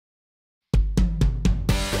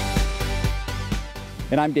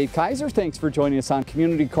And I'm Dave Kaiser. Thanks for joining us on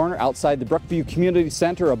Community Corner outside the Brookview Community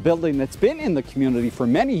Center, a building that's been in the community for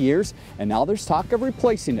many years, and now there's talk of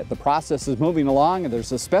replacing it. The process is moving along, and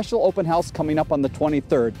there's a special open house coming up on the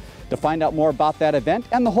 23rd. To find out more about that event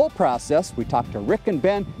and the whole process, we talked to Rick and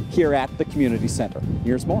Ben here at the Community Center.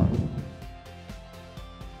 Here's more.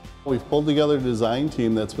 We've pulled together a design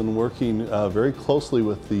team that's been working very closely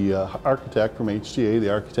with the architect from HGA,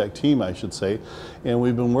 the architect team I should say, and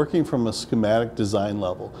we've been working from a schematic design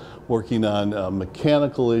level, working on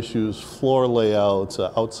mechanical issues, floor layouts,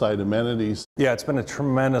 outside amenities. Yeah, it's been a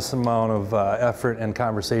tremendous amount of effort and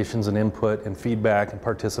conversations and input and feedback and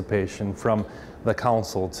participation from the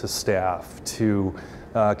council to staff to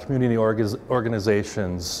community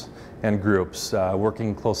organizations and groups,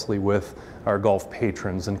 working closely with our golf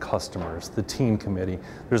patrons and customers, the team committee.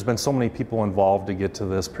 There's been so many people involved to get to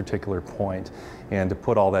this particular point, and to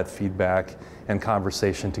put all that feedback and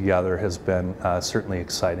conversation together has been certainly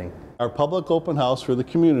exciting. Our public open house for the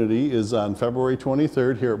community is on February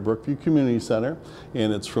 23rd here at Brookview Community Center,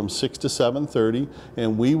 and it's from 6 to 7:30,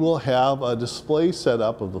 and we will have a display set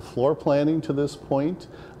up of the floor planning to this point,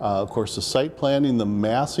 of course the site planning, the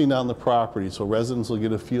massing on the property, so residents will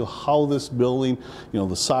get a feel how this building,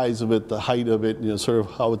 the size of it, the height of it, sort of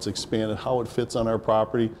how it's expanded, how it fits on our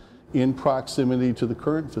property in proximity to the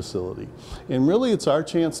current facility. And really it's our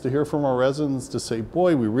chance to hear from our residents to say,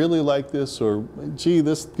 boy, we really like this, or gee,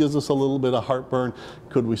 this gives us a little bit of heartburn.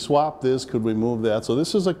 Could we swap this? Could we move that? So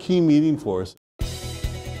this is a key meeting for us.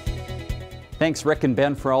 Thanks, Rick and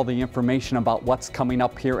Ben, for all the information about what's coming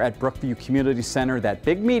up here at Brookview Community Center. That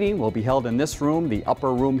big meeting will be held in this room, the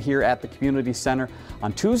upper room here at the Community Center,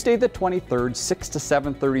 on Tuesday the 23rd, 6 to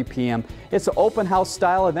 7:30 p.m. It's an open house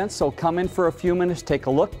style event, so come in for a few minutes, take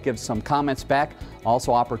a look, give some comments back.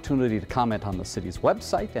 Also opportunity to comment on the city's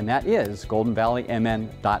website, and that is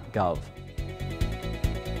goldenvalleymn.gov.